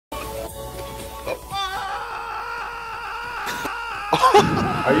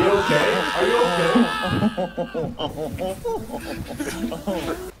Are you okay? Are you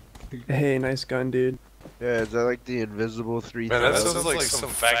okay? Hey, nice gun, dude. Yeah, is that like the invisible 3? Man, that sounds like some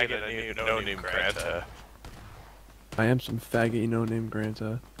faggot I need to know named Granta. I am some faggot you know named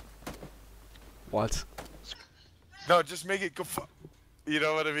Granta. What? No, just make it go. You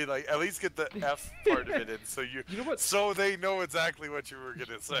know what I mean? Like, at least get the F part of it in, so you know what? So they know exactly what you were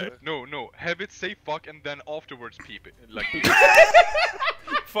gonna say. No, have it say fuck and then afterwards peep it. Like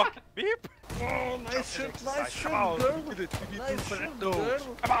fuck beep. Oh, nice shit, Come on, we did it. Nice shit, girl.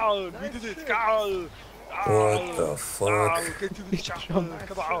 Come on, we did it. Go. What the fuck? Get to the chopper.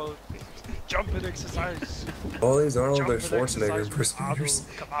 Come on. Jumping exercise. All these are all their Jumping Schwarzenegger exercise. impersonators.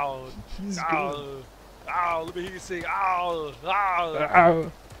 Come on. Ow, let me hear you sing. Ow.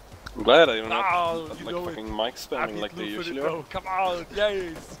 I'm glad I don't Ow, have you like know fucking it. mic spamming like they usually are. Come on,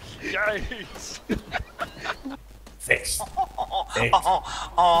 yes. Fix.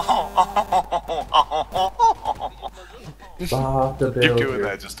 Bob the Keep doing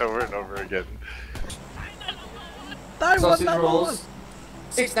that just over and over again. Sausage rolls.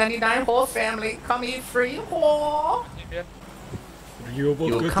 $6.99 whole family, come eat free. Oh. You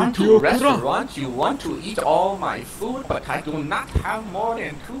come to a restaurant, you want to eat all my food, but I do not have more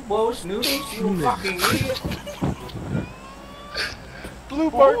than 2 bowls noodles, you fucking idiot. Blue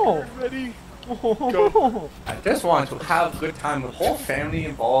marker ready. Go. I just want to have a good time with whole family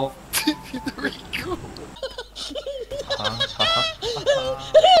involved. There we go.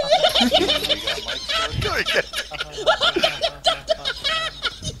 Go again.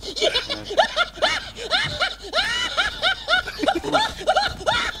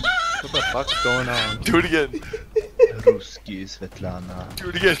 What the fuck's going on? Do it again. Ruski Svetlana. Do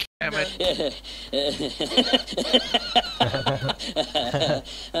it again. Damn it.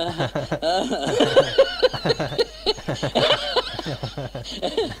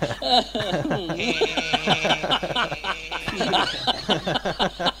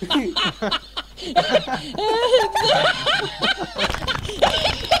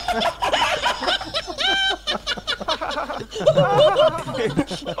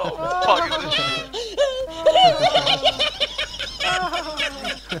 Oh, fuck this shit.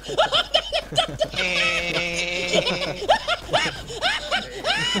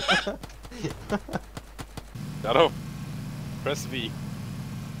 Shadow, press V.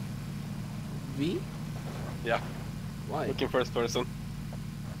 V? Yeah. Why? Looking first person.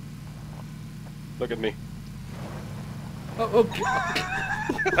 Look at me. Oh, okay.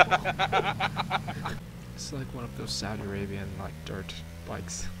 It's like one of those Saudi Arabian like dirt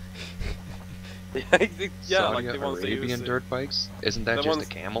bikes. Yeah, like the ones they use. Arabian dirt bikes? Isn't that The just ones-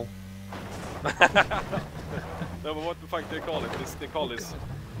 a camel? No, but what the fuck they call it? They call this.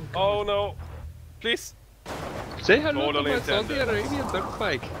 Oh no! Please! Say hello to Totally my Saudi intended. Arabian dirt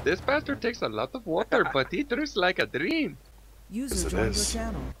bike. This bastard takes a lot of water, but he drifts like a dream. User joined your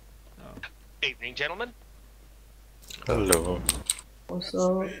channel. Evening, gentlemen. Hello. What's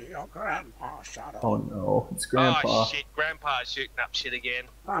up? Oh no, it's Grandpa. Oh shit, Grandpa's shooting up shit again.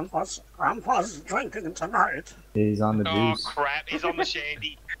 Grandpa's drinking tonight. He's on the Oh deuce. crap, he's on the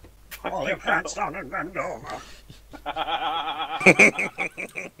shandy. All your pants down and bend over.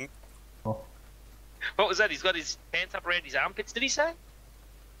 What was that? He's got his pants up around his armpits, did he say?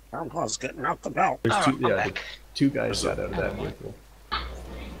 Grandpa's getting out the belt. There's two, I'm yeah, back. 2 guys got out of that vehicle.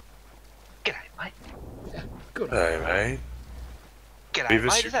 G'day, mate. Hey, mate. G'day, Leave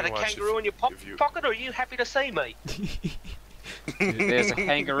us, mate. you Is that a can watch kangaroo in your if you- pocket, or are you happy to see me? There's a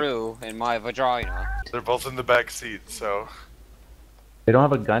kangaroo in my vagina. They're both in the back seat, so. They don't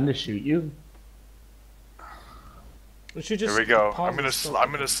have a gun to shoot you? Here we go. I'm gonna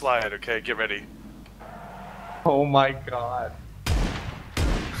slide. Okay, get ready. Oh my god.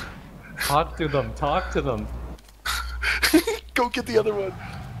 Talk to them, talk to them. Go get the other one.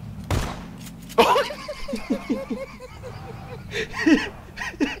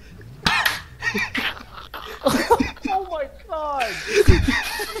 Oh my god!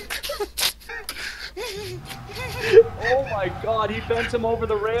 Oh my god, he bent him over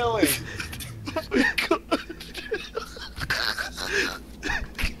the railing!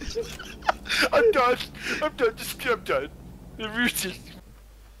 I'm done. I'm done. I'm done.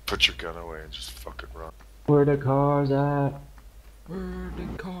 Put your gun away and just fucking run. Where the cars at? Where the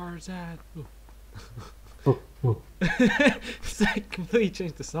cars at? Oh, oh. It's like completely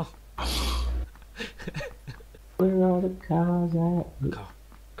changed the song. Where are the cars at?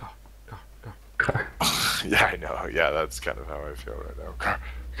 Car. Yeah, I know. Yeah, that's kind of how I feel right now. Car.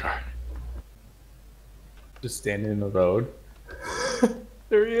 Just standing in the road.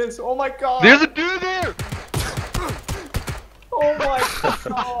 There he is. Oh my god. There's a dude there! Oh my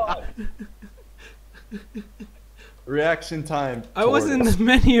god! Reaction time. I was in the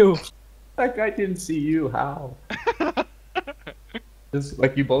menu. That guy didn't see you. How? Just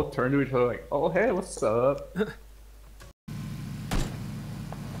like you both turned to each other like, oh hey, what's up?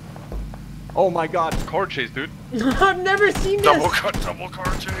 Oh my god. Car chase, dude. I've never seen Double this. car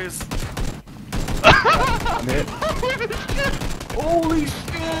chase. I'm hit. Holy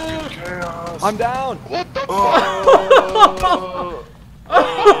shit! Chaos. I'm down. What the fuck? Oh,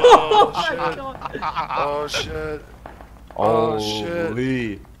 Oh, shit. Oh shit.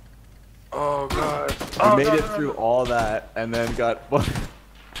 Holy. Oh god. We made it through all that and then got.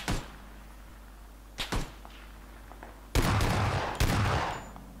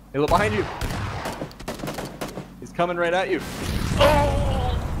 Hey, look behind you. He's coming right at you.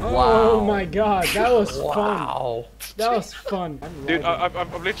 Oh my god, that was fun. Wow. That was fun. Dude,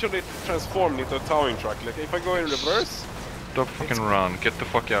 I've literally transformed into a towing truck. Like, if I go in reverse... Stop fucking run. Get the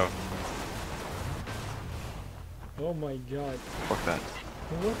fuck out. Oh my god. Fuck that.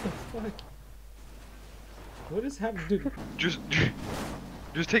 What the fuck? What is happening, dude?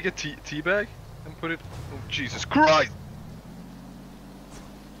 Just take a tea bag and put it. Oh Jesus Christ!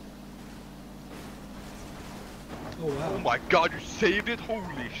 Oh wow. Oh my God! You saved it!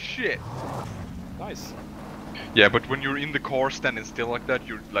 Holy shit! Nice. Yeah, but when you're in the car standing still like that,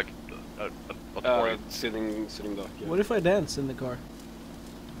 you're like sitting duck. Yeah. What if I dance in the car?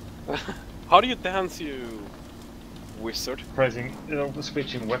 How do you dance, you wizard? Pressing,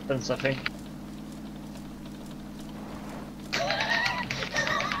 switching weapons, I think.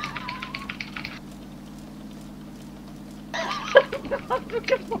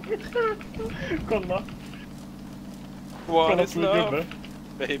 Kolla! What Kolla is på min love? gubbe.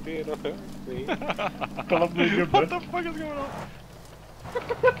 Baby, don't hurt me. Kolla på min gubbe. What the fuck is going on?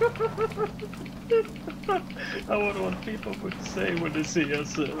 I wonder what people would say when they see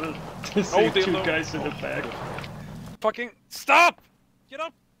us to see Oh, two no. guys in the back. Fucking stop! Get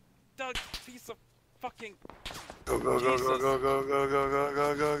up, that piece of fucking. Go go go go go go go go go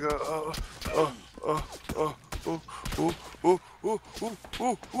go go go. Oh oh oh oh oh oh oh oh oh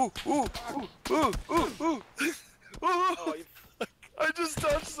oh oh oh oh oh. I just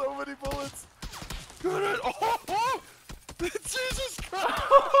dodged so many bullets. Good. Oh, oh. Jesus Christ!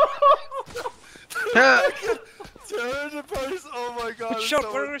 Turn the place. Oh my God! Shot!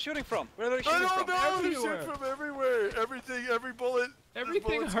 Where are they shooting from? Where are they shooting from? I don't know. They shoot from everywhere. Everything, every bullet.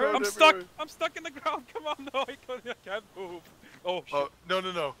 Everything hurts. I'm stuck! I'm stuck in the ground! Come on, no, I can't move. Oh shit. No,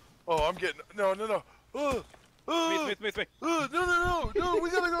 no, no. Oh, I'm getting. No, no, no. Wait. No, no, no, no. We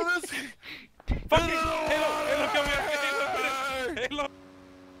gotta go this. Fucking Halo, come here. Halo.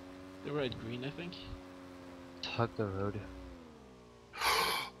 They were at green, I think. Hug the road.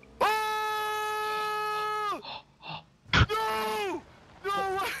 No! No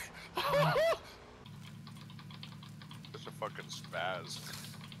way! Such a fucking spaz.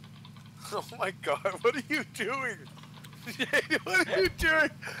 Oh my God, what are you doing? Jade, what are you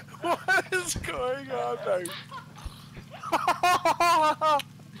doing? What is going on there?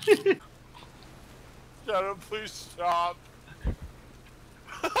 Shadow, please stop.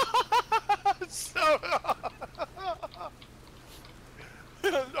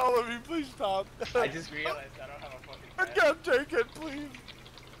 All of you, please stop. I just realized I don't have a fucking I can't take it, please.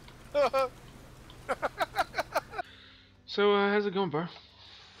 So, how's it going, bro?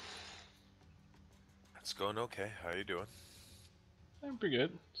 It's going okay. How you doing? I'm pretty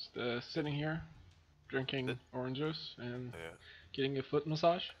good. Just sitting here, drinking orange juice and getting a foot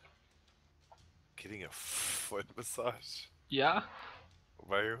massage. Getting a foot massage? Yeah?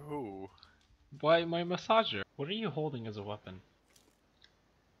 By who? By my massager. What are you holding as a weapon?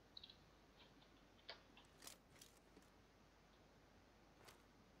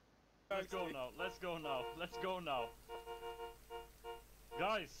 Let's go now, let's go now, let's go now.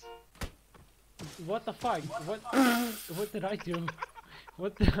 Guys! What the fuck? What did I do?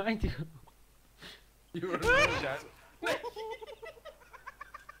 What did I do? You were a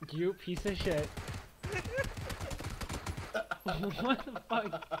You piece of shit. What the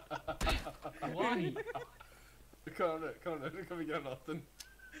fuck? Why? Come and get nothing.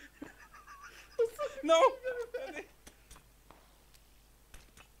 No!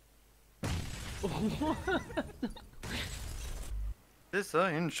 This is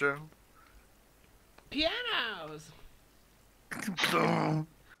an intro. Pianos!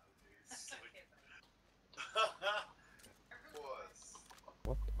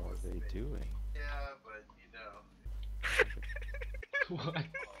 What are they doing? Yeah, but you know. What?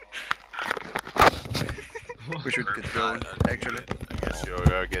 We should control, actually.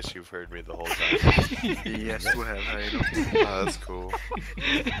 I guess you've heard me the whole time. Yes, we have. I know. Oh, that's cool.